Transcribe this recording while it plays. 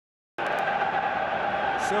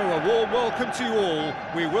So a warm welcome to you all.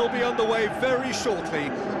 We will be underway very shortly,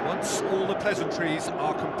 once all the pleasantries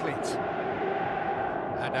are complete.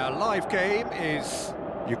 And our live game is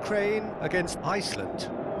Ukraine against Iceland.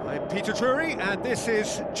 I'm Peter Drury, and this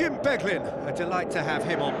is Jim Beglin. A delight to have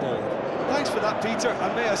him on board. Thanks for that, Peter,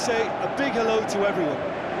 and may I say a big hello to everyone.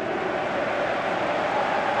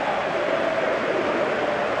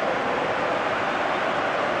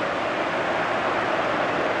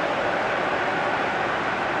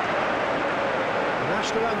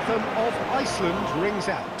 The national anthem of Iceland rings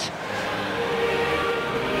out.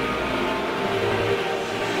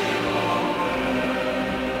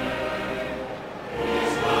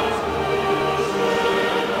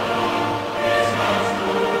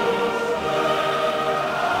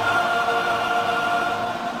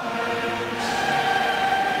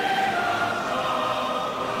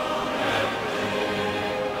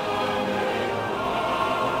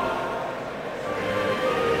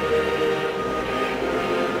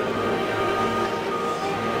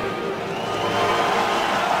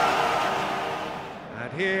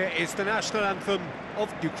 Here is the national anthem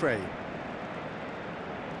of Ukraine.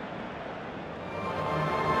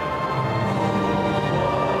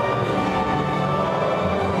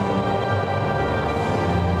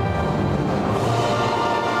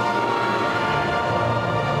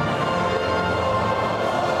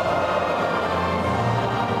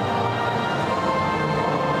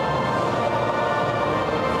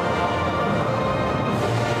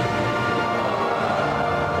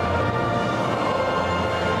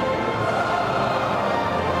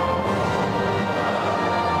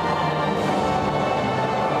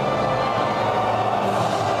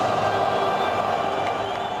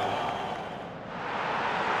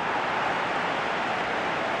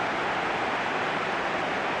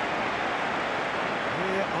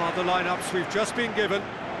 The lineups we've just been given.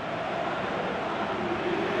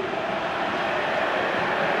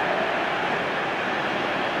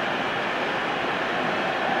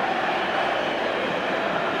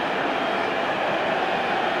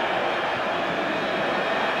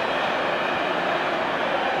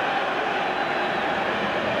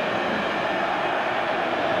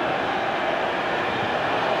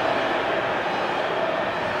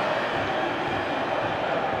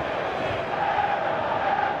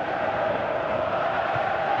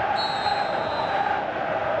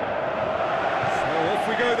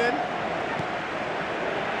 Go then.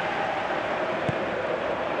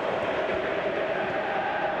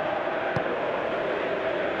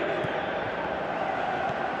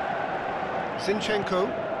 Zinchenko.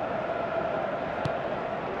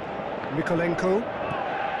 Mikolenko.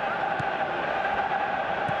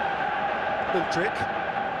 Mudryk.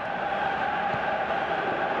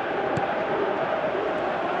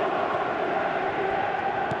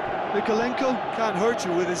 Mikolenko can't hurt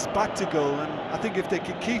you with his back to goal, and I think if they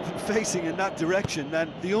can keep him facing in that direction,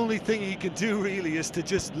 then the only thing he can do really is to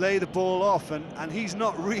just lay the ball off, and he's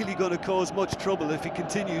not really going to cause much trouble if he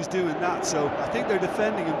continues doing that, so I think they're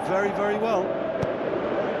defending him very, very well.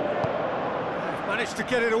 Managed to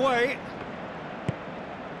get it away.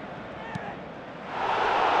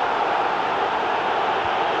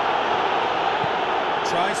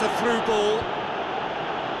 Tries a through ball.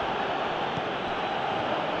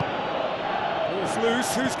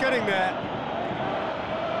 Loose, who's getting there?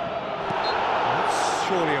 That's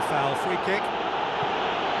surely a foul. Free kick.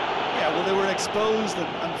 Yeah, well, they were exposed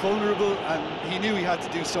and vulnerable, and he knew he had to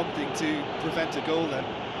do something to prevent a goal then.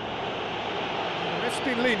 The ref's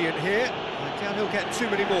been lenient here. I doubt he'll get too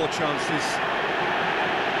many more chances.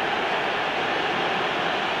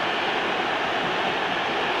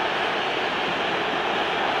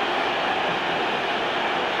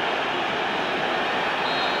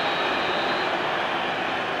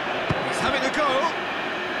 Having a go.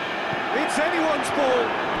 It's anyone's ball.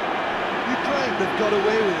 Ukraine, they've got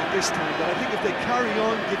away with it this time, but I think if they carry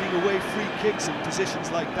on giving away free kicks in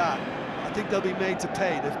positions like that, I think they'll be made to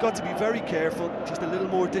pay. They've got to be very careful. Just a little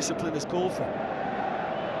more discipline is called for.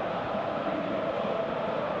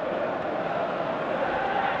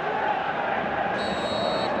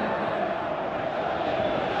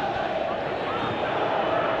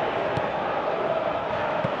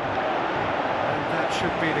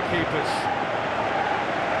 Should be the keepers.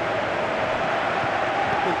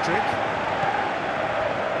 Mudryk.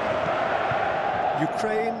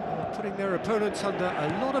 Ukraine are putting their opponents under a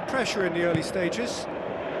lot of pressure in the early stages.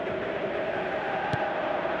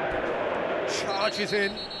 Charges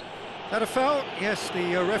in. That a foul? Yes,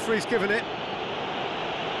 the referee's given it.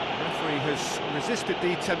 The referee has resisted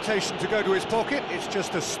the temptation to go to his pocket. It's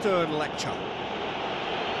just a stern lecture.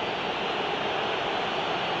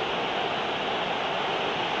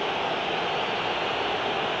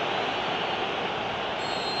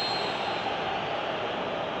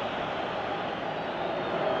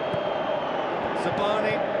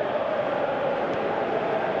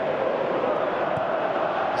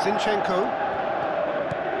 Zinchenko.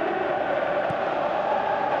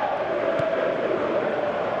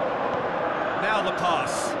 Now the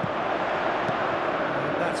pass.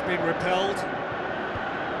 And that's been repelled.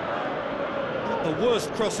 Not the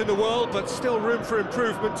worst cross in the world, but still room for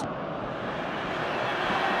improvement.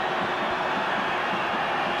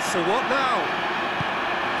 So what now?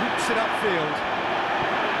 Hoops it upfield.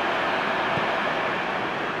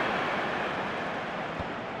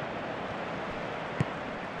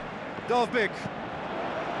 Dovbyk.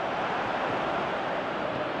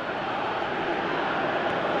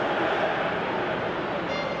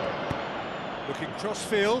 Looking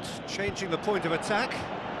cross-field, changing the point of attack.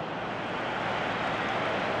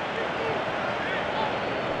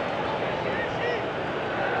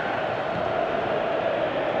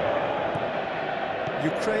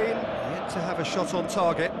 Ukraine yet to have a shot on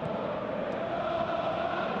target.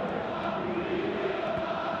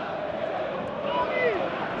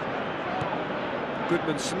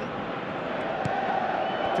 Goodmanson.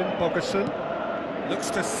 Finn Bogerson looks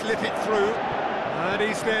to slip it through, and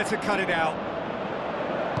he's there to cut it out.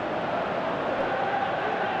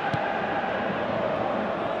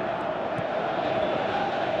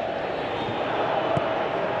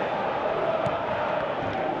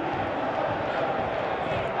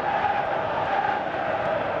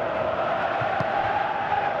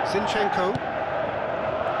 Zinchenko.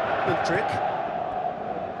 Mudryk.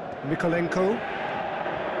 Mykolenko.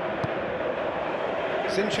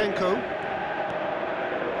 Zinchenko.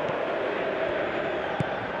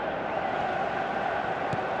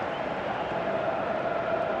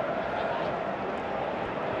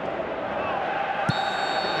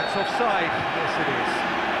 That's offside. Yes, it is.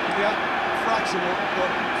 Yeah, fractional,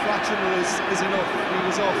 but fractional is enough. He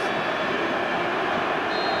was off.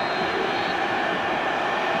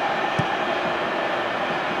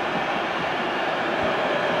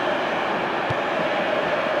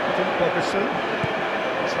 Bogerson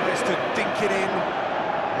tries to dink it in,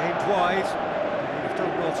 aimed wide. He's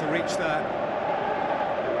done well to reach that.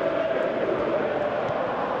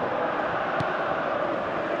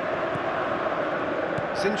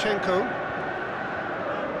 Zinchenko.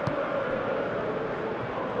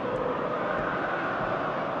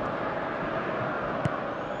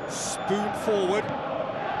 Spoon forward.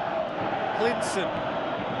 Hlinson.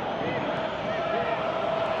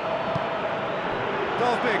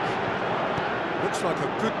 Dovbyk. Looks like a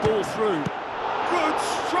good ball through. Good,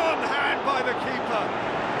 strong hand by the keeper.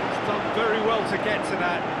 He's done very well to get to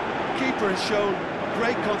that. The keeper has shown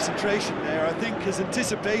great concentration there. I think his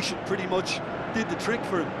anticipation pretty much did the trick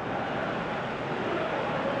for him.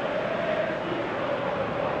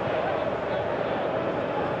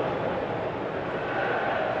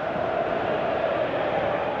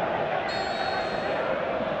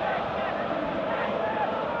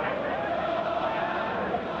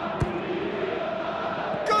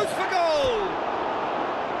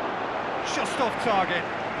 Just off target.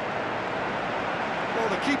 Well,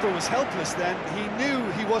 the keeper was helpless then. He knew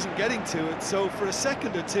he wasn't getting to it, so for a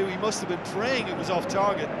second or two he must have been praying it was off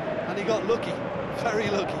target, and he got lucky, very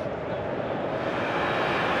lucky.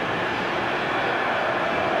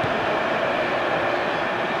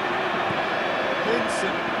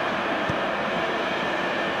 Hlinson.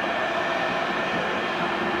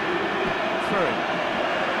 Through.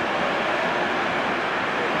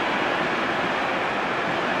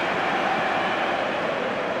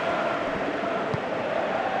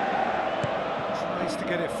 To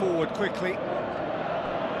get it forward quickly.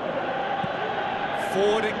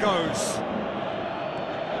 Forward it goes.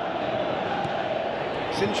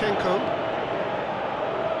 Zinchenko.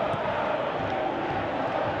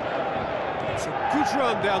 It's a good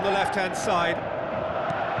run down the left-hand side.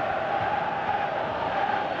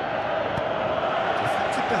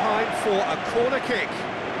 Deflected behind for a corner kick.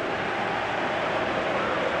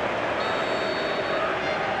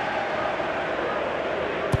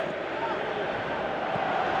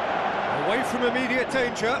 Away from immediate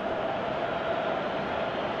danger.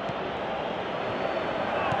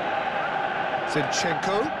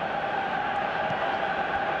 Zinchenko.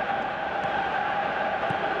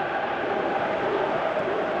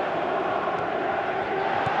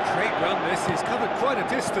 Great run this, he's covered quite a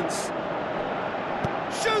distance.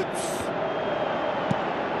 Shoots!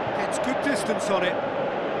 Gets good distance on it.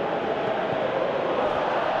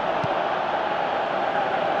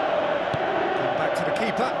 Going back to the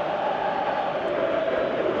keeper.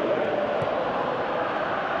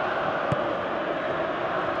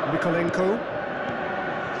 Mykolenko.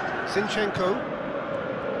 Zinchenko.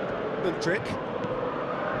 Mudryk.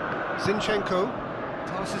 Zinchenko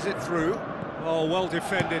passes it through. Oh, well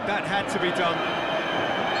defended, that had to be done.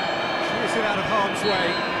 Gets it out of harm's way.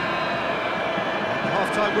 The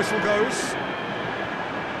half-time whistle goes.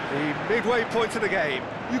 The midway point of the game.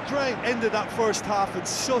 Ukraine ended that first half in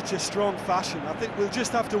such a strong fashion. I think we'll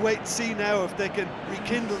just have to wait and see now if they can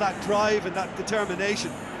rekindle that drive and that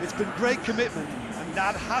determination. It's been great commitment, and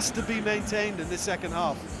that has to be maintained in this second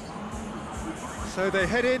half. So they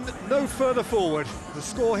head in no further forward. The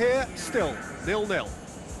score here, still 0-0.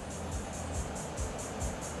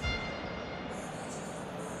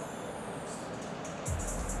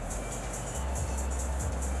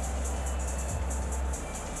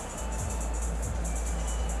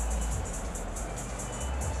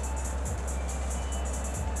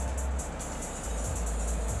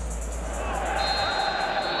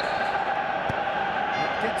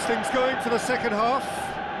 Gets things going for the second half.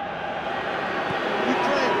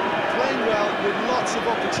 Ukraine playing well with lots of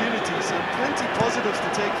opportunities and plenty positives to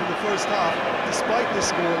take from the first half, despite the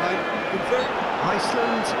scoreline.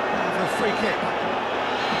 Iceland have a free kick.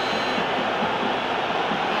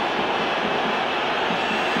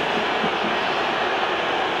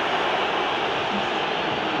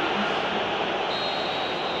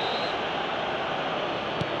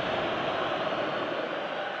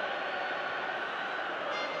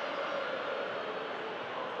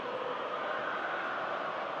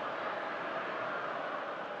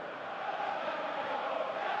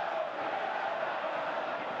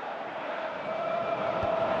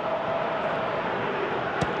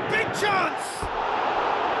 Chance!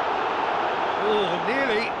 Oh,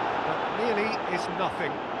 nearly, but nearly is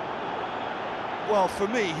nothing. Well, for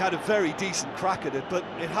me, he had a very decent crack at it, but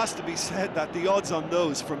it has to be said that the odds on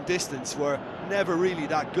those from distance were never really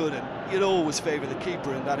that good, and you'd always favour the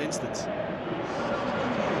keeper in that instance.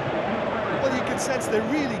 Well, you can sense they're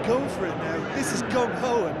really going for it now. This is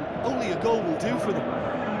gung-ho, and only a goal will do for them.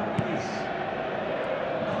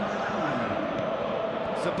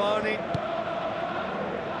 Zabani.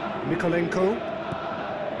 Mikolenko.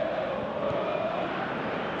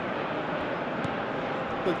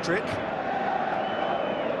 Good trick.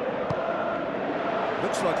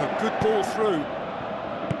 Looks like a good ball through.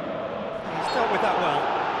 He's dealt with that well.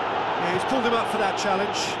 Yeah, he's pulled him up for that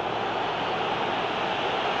challenge.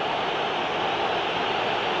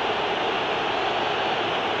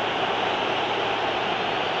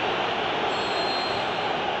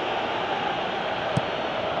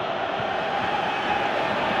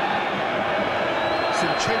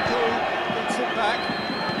 Zinchenko gets it back.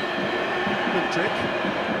 Good trick.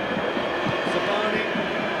 Zabani.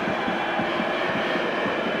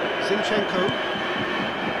 Zinchenko.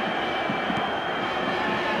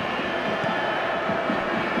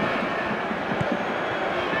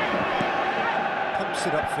 Pumps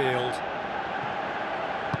it upfield.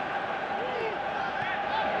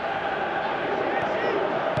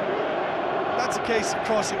 That's a case of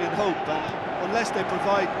crossing in hope, and unless they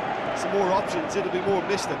provide some more options, it'll be more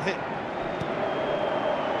missed than hit.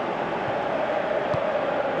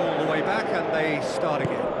 All the way back, and they start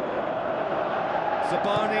again.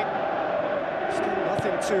 Zabani, still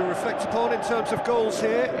nothing to reflect upon in terms of goals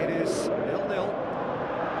here. It is 0-0.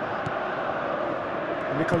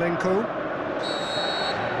 Mikolenko.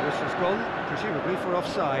 The whistle's gone, presumably for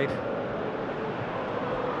offside.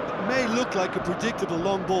 It may look like a predictable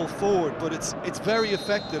long ball forward, but it's very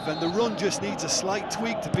effective, and the run just needs a slight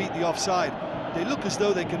tweak to beat the offside. They look as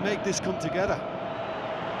though they can make this come together.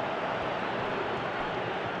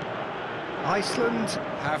 Iceland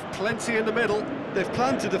have plenty in the middle. They've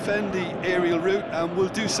planned to defend the aerial route and will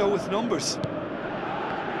do so with numbers.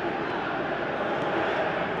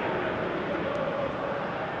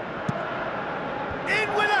 In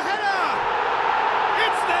with a header!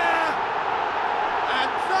 It's there! And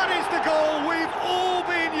that is the goal we've all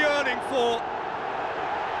been yearning for.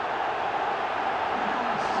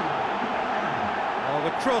 Oh,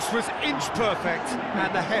 the cross was inch perfect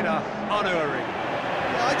and the header unerring.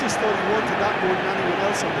 I just thought he wanted that more than anyone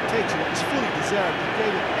else on the pitch, and it was fully deserved. He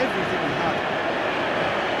gave it everything he had.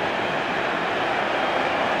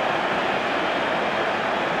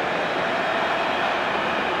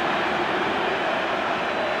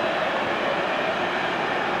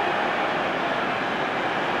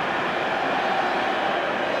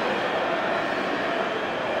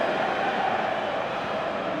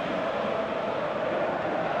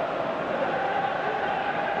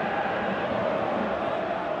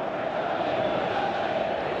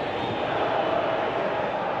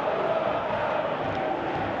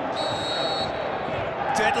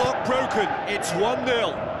 Deadlock broken, it's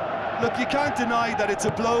 1-0. Look, you can't deny that it's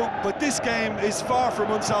a blow, but this game is far from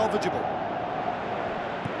unsalvageable.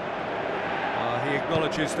 He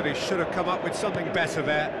acknowledges that he should have come up with something better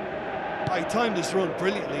there. He timed this run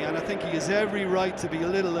brilliantly, and I think he has every right to be a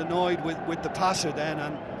little annoyed with the passer then,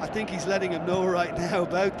 and I think he's letting him know right now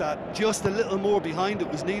about that. Just a little more behind it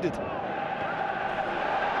was needed.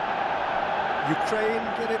 Ukraine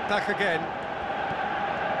get it back again.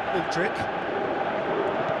 Ultrich.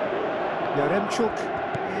 Yaremchuk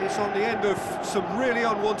is on the end of some really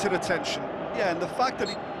unwanted attention. Yeah, and the fact that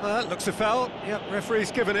he... Looks a foul. Yep,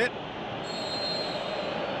 referee's given it.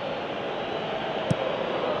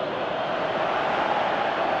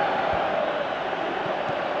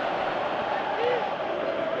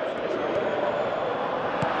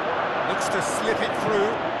 Looks to slip it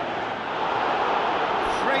through.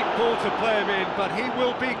 Great ball to play him in, but he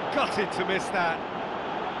will be gutted to miss that.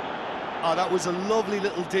 Oh, that was a lovely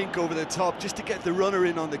little dink over the top just to get the runner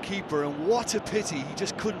in on the keeper, and what a pity he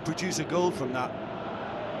just couldn't produce a goal from that.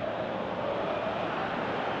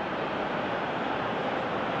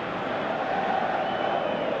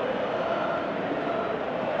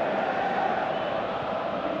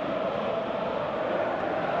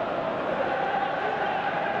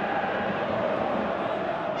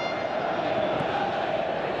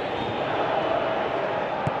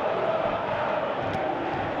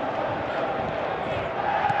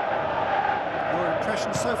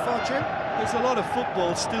 So far, Jim? There's a lot of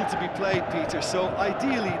football still to be played, Peter, so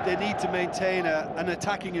ideally they need to maintain an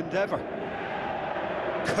attacking endeavour.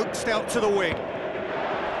 Coaxed out to the wing.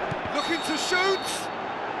 Looking to shoot!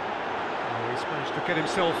 Oh, he's managed to get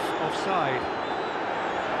himself offside.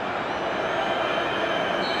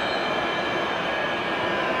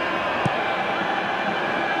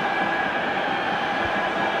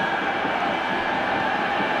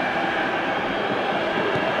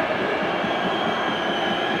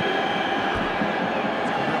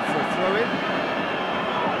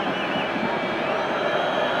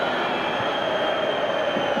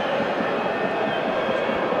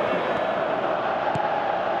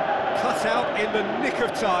 Out in the nick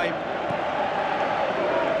of time.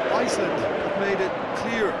 Iceland have made it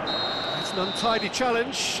clear. It's an untidy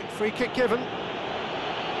challenge. Free kick given.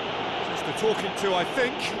 Just a talking to, I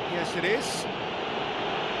think. Yes, it is.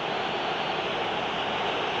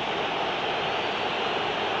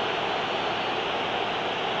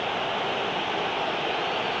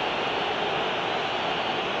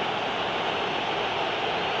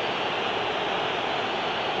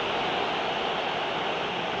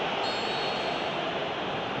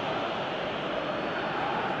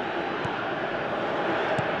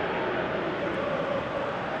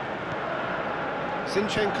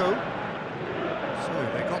 Zinchenko. So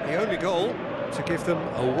they got the only goal to give them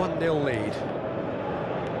a 1-0 lead.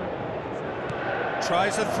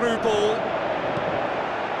 Tries a through ball.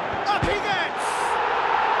 Up he gets!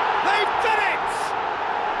 They've done it!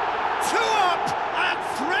 2 up and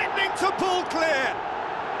threatening to pull clear.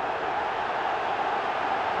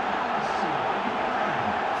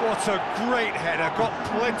 What a great header, got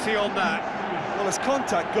plenty on that. Well, as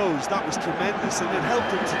contact goes, that was tremendous, and it helped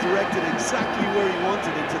him to direct it exactly where he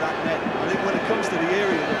wanted into that net. I think when it comes to the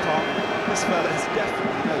aerial department, this fella is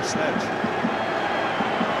definitely no slouch.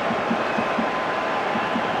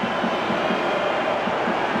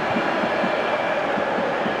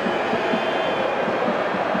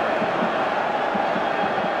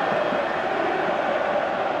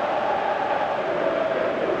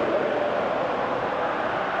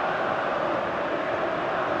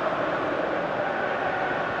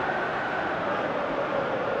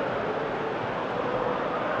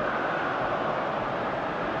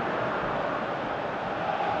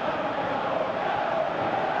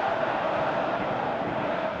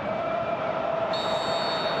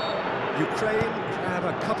 Ukraine grab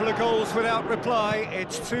a couple of goals without reply.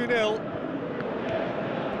 It's 2-0.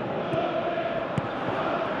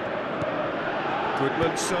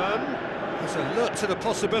 Goodmanson is alert to the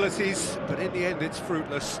possibilities, but in the end it's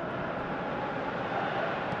fruitless.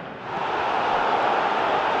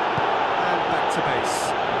 And back to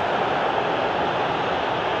base.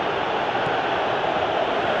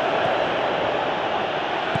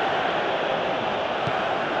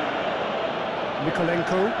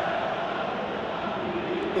 Nikolenko.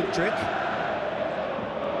 Ultrich.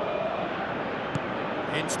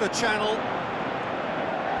 Into the channel.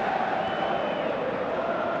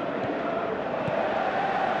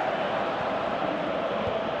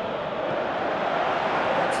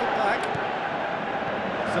 Gets it back.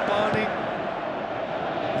 Zabani.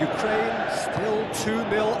 Ukraine still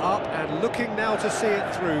 2-0 up and looking now to see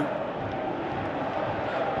it through.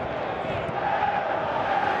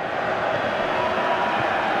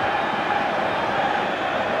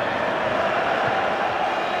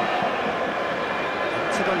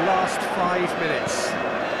 The last 5 minutes.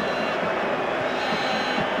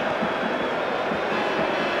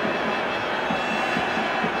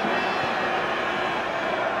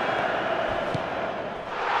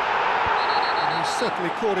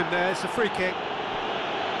 caught him there, it's a free kick.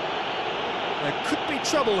 There could be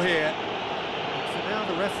trouble here. But for now,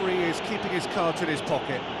 the referee is keeping his cards in his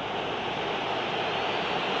pocket.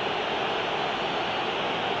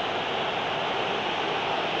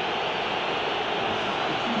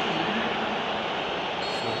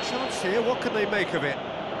 So a chance here, what can they make of it?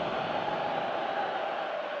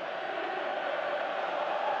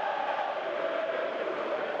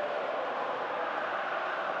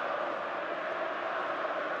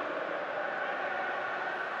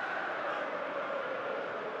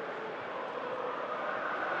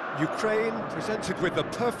 Ukraine presented with the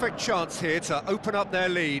perfect chance here to open up their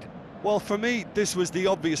lead. Well, for me, this was the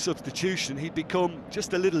obvious substitution. He'd become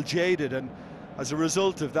just a little jaded, and as a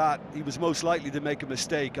result of that, he was most likely to make a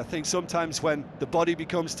mistake. I think sometimes when the body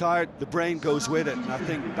becomes tired, the brain goes with it, and I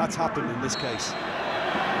think that's happened in this case.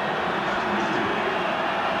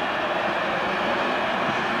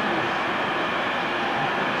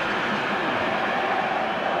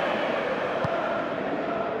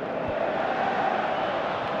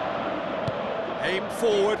 Aimed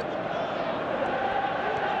forward.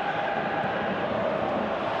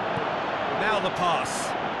 Now the pass.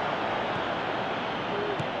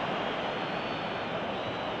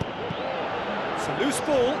 It's a loose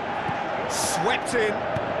ball. Swept in.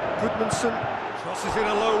 Goodmanson crosses in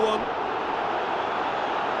a low one.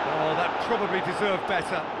 Oh, that probably deserved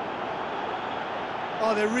better.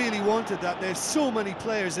 Oh, they really wanted that. There's so many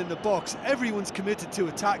players in the box. Everyone's committed to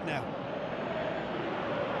attack now.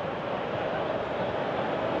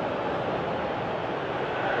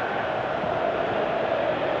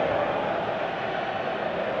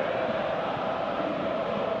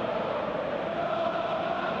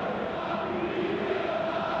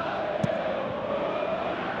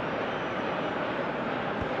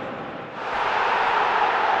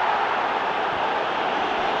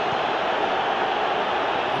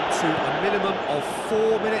 To a minimum of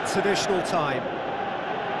 4 minutes additional time.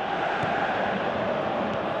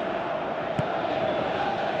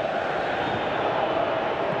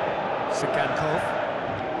 Sikankov.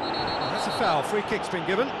 Oh, that's a foul. Free kick's been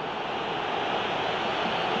given. And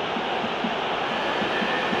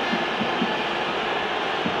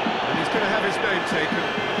he's going to have his name taken.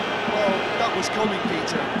 Well, that was coming,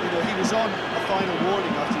 Peter. You know, he was on a final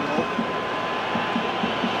warning after all.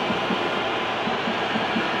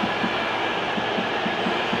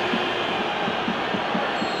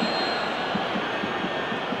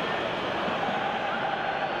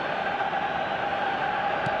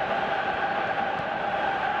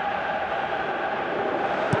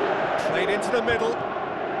 Played into the middle.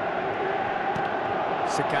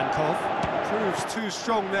 Sikankov proves too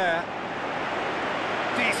strong there.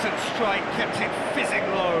 Decent strike, kept it fizzing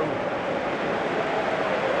low.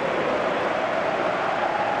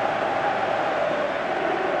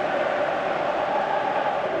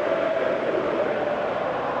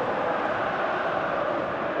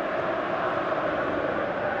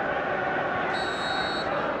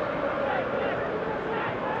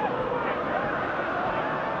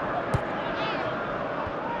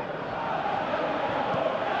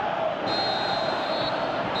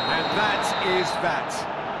 Is that.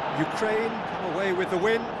 Ukraine come away with the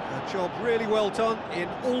win. A job really well done in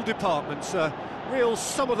all departments. A real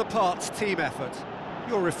sum-of-the-parts team effort.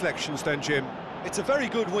 Your reflections then, Jim? It's a very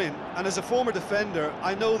good win, and as a former defender,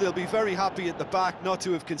 I know they'll be very happy at the back not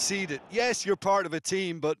to have conceded. Yes, you're part of a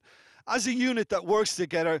team, but as a unit that works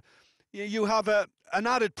together, you have an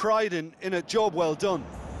added pride in a job well done.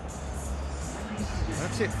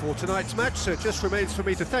 That's it for tonight's match, so it just remains for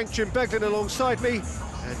me to thank Jim Beglin alongside me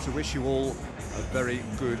and to wish you all a very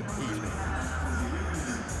good evening.